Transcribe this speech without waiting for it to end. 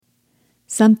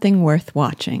Something worth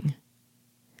watching.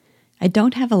 I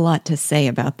don't have a lot to say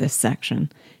about this section,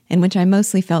 in which I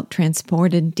mostly felt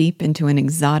transported deep into an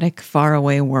exotic,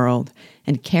 faraway world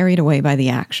and carried away by the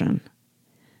action.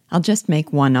 I'll just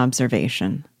make one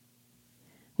observation.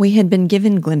 We had been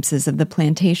given glimpses of the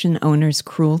plantation owner's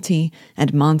cruelty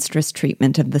and monstrous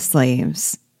treatment of the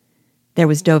slaves. There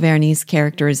was Dauvergne's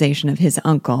characterization of his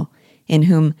uncle, in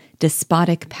whom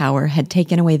despotic power had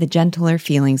taken away the gentler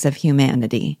feelings of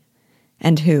humanity,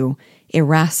 and who,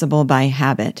 irascible by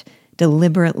habit,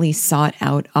 deliberately sought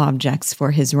out objects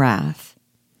for his wrath.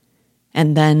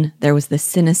 And then there was the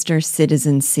sinister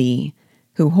Citizen C,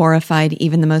 who horrified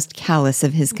even the most callous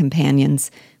of his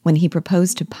companions when he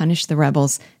proposed to punish the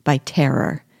rebels by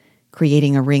terror,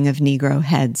 creating a ring of Negro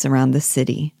heads around the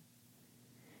city.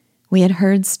 We had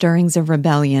heard stirrings of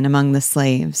rebellion among the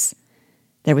slaves.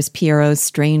 There was Pierrot's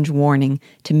strange warning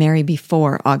to marry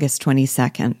before August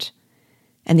 22nd,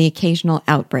 and the occasional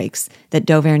outbreaks that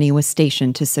Dauvergne was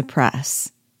stationed to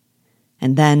suppress.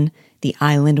 And then the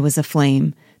island was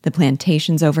aflame, the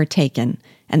plantations overtaken,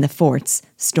 and the forts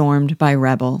stormed by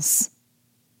rebels.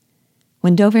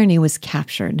 When Dauvergne was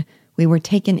captured, we were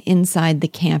taken inside the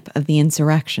camp of the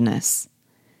insurrectionists,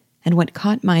 and what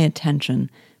caught my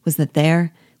attention was that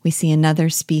there we see another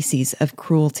species of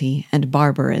cruelty and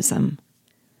barbarism.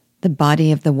 The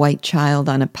body of the white child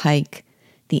on a pike,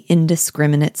 the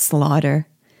indiscriminate slaughter,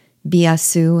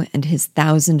 Biassou and his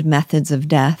 1,000 methods of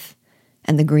death,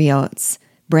 and the griots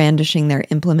brandishing their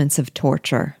implements of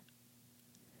torture.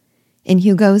 In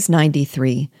Hugo's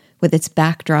 93, with its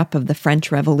backdrop of the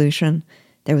French Revolution,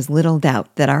 there was little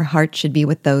doubt that our heart should be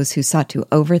with those who sought to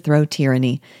overthrow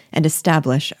tyranny and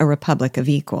establish a republic of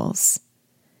equals.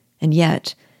 And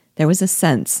yet, there was a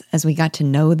sense, as we got to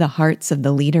know the hearts of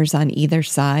the leaders on either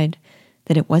side,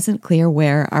 that it wasn't clear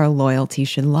where our loyalty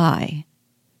should lie.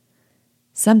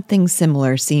 Something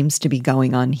similar seems to be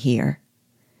going on here.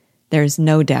 There is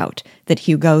no doubt that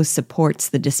Hugo supports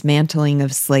the dismantling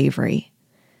of slavery.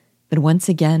 But once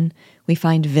again, we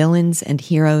find villains and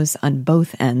heroes on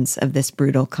both ends of this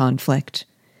brutal conflict,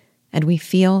 and we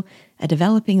feel a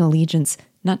developing allegiance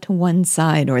not to one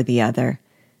side or the other,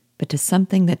 but to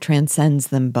something that transcends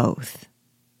them both.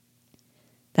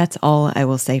 That's all I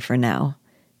will say for now,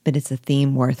 but it's a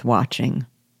theme worth watching.